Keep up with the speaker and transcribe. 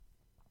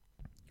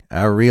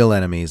Our real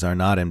enemies are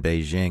not in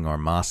Beijing or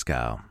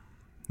Moscow.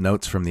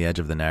 Notes from the edge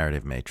of the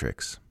narrative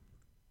matrix.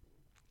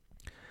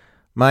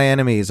 My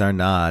enemies are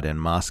not in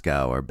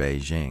Moscow or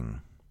Beijing.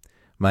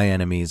 My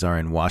enemies are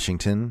in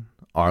Washington,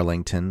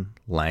 Arlington,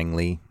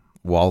 Langley,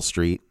 Wall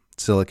Street,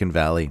 Silicon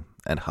Valley,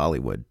 and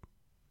Hollywood.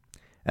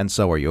 And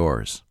so are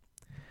yours.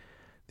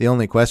 The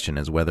only question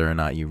is whether or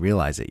not you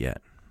realize it yet.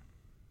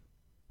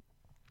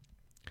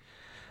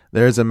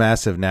 There is a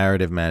massive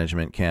narrative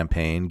management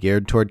campaign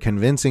geared toward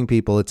convincing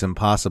people it's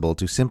impossible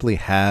to simply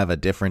have a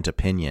different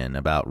opinion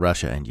about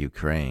Russia and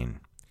Ukraine.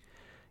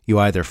 You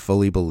either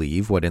fully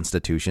believe what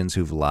institutions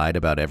who've lied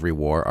about every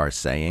war are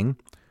saying,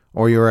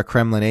 or you're a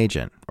Kremlin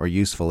agent or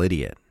useful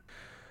idiot.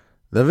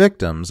 The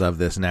victims of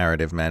this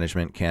narrative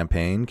management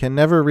campaign can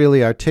never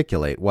really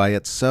articulate why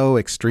it's so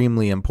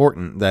extremely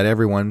important that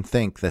everyone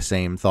think the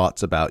same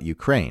thoughts about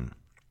Ukraine.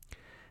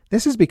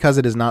 This is because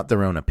it is not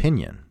their own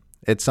opinion.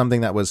 It's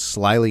something that was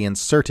slyly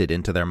inserted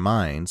into their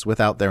minds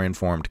without their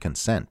informed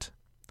consent.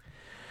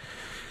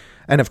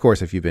 And of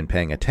course, if you've been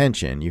paying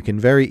attention, you can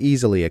very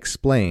easily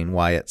explain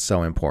why it's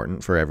so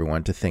important for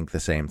everyone to think the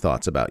same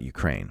thoughts about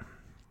Ukraine.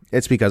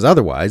 It's because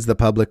otherwise the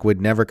public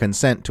would never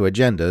consent to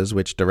agendas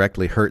which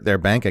directly hurt their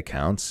bank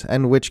accounts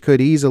and which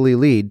could easily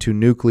lead to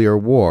nuclear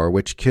war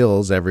which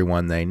kills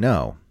everyone they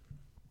know.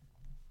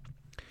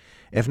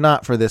 If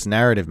not for this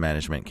narrative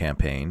management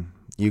campaign,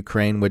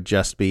 Ukraine would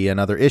just be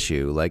another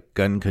issue like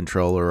gun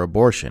control or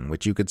abortion,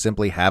 which you could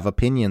simply have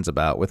opinions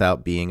about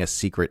without being a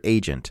secret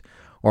agent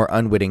or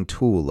unwitting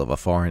tool of a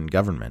foreign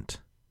government.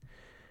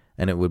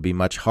 And it would be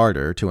much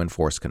harder to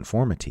enforce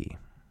conformity.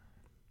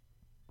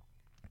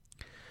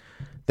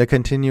 The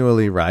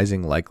continually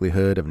rising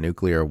likelihood of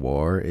nuclear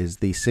war is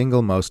the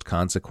single most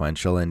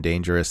consequential and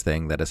dangerous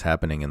thing that is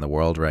happening in the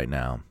world right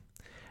now.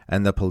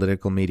 And the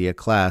political media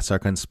class are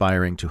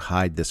conspiring to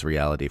hide this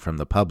reality from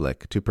the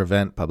public to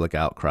prevent public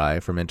outcry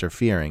from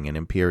interfering in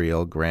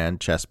imperial grand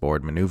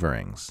chessboard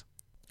maneuverings.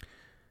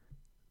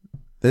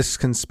 This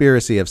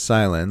conspiracy of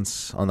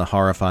silence on the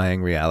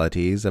horrifying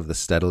realities of the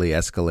steadily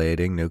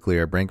escalating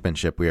nuclear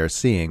brinkmanship we are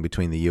seeing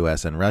between the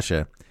U.S. and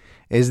Russia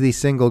is the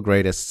single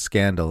greatest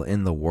scandal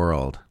in the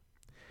world.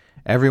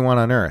 Everyone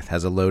on Earth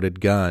has a loaded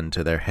gun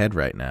to their head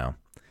right now,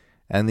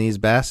 and these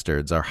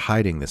bastards are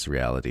hiding this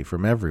reality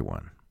from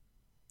everyone.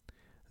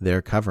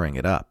 They're covering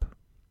it up.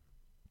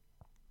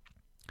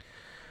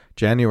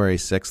 January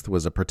 6th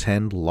was a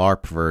pretend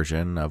LARP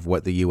version of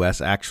what the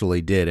U.S.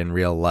 actually did in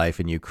real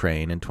life in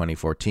Ukraine in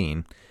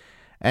 2014,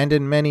 and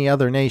in many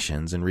other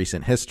nations in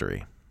recent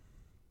history.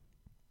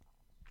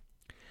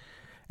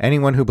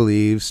 Anyone who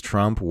believes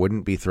Trump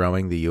wouldn't be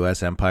throwing the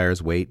U.S.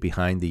 empire's weight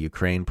behind the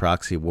Ukraine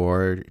proxy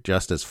war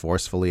just as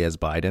forcefully as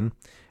Biden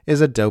is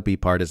a dopey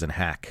partisan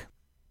hack.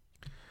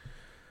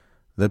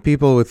 The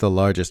people with the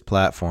largest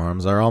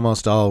platforms are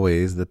almost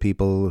always the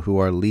people who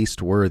are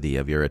least worthy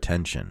of your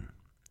attention.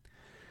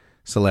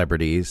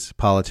 Celebrities,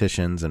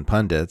 politicians, and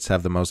pundits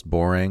have the most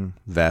boring,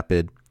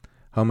 vapid,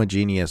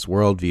 homogeneous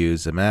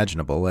worldviews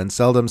imaginable and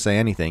seldom say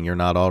anything you're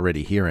not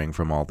already hearing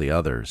from all the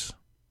others.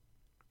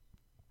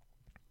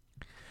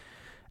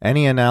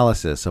 Any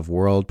analysis of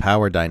world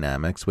power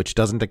dynamics which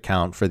doesn't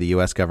account for the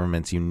U.S.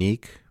 government's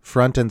unique,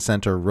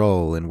 front-and-center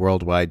role in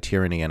worldwide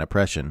tyranny and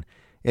oppression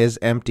is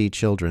empty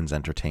children's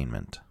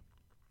entertainment.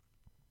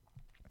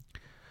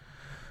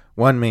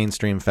 One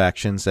mainstream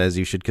faction says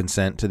you should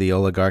consent to the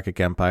oligarchic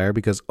empire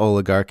because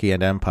oligarchy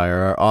and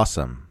empire are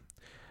awesome.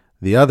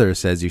 The other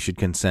says you should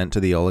consent to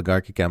the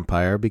oligarchic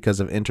empire because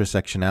of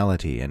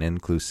intersectionality and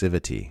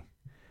inclusivity.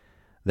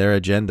 Their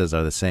agendas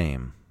are the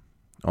same,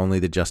 only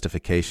the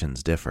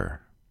justifications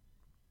differ.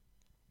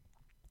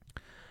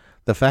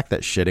 The fact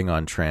that shitting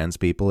on trans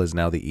people is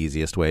now the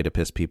easiest way to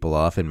piss people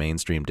off in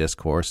mainstream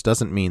discourse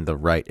doesn't mean the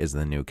right is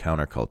the new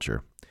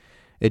counterculture.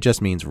 It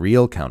just means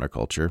real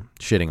counterculture,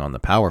 shitting on the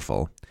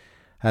powerful,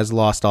 has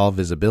lost all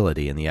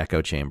visibility in the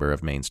echo chamber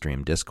of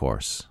mainstream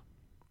discourse.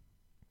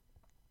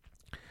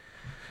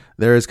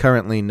 There is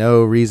currently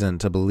no reason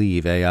to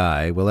believe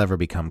AI will ever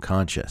become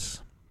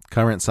conscious.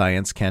 Current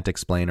science can't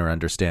explain or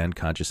understand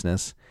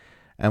consciousness,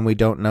 and we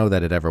don't know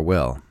that it ever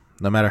will.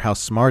 No matter how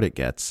smart it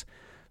gets,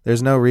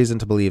 there's no reason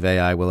to believe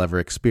AI will ever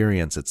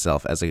experience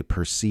itself as a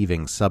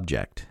perceiving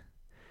subject.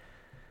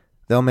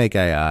 They'll make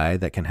AI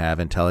that can have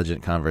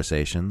intelligent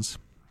conversations.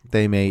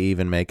 They may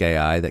even make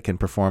AI that can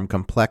perform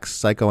complex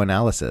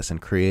psychoanalysis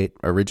and create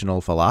original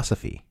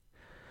philosophy.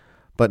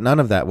 But none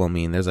of that will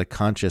mean there's a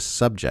conscious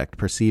subject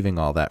perceiving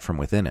all that from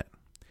within it.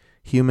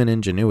 Human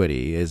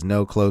ingenuity is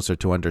no closer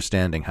to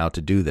understanding how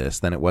to do this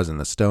than it was in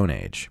the Stone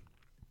Age.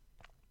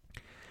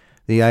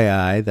 The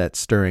AI that's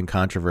stirring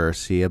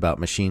controversy about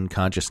machine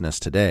consciousness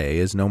today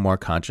is no more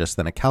conscious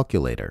than a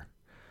calculator.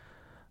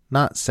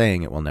 Not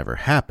saying it will never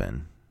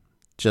happen,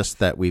 just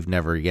that we've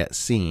never yet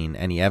seen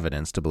any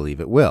evidence to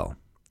believe it will.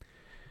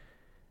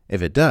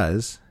 If it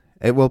does,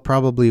 it will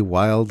probably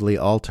wildly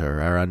alter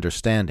our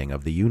understanding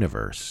of the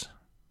universe.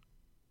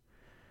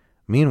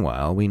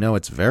 Meanwhile, we know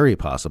it's very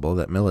possible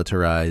that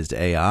militarized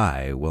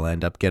AI will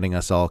end up getting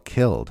us all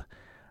killed,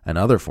 and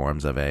other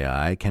forms of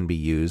AI can be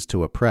used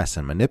to oppress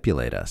and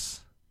manipulate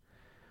us.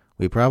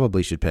 we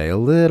probably should pay a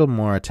little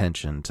more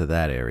attention to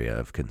that area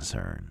of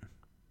concern.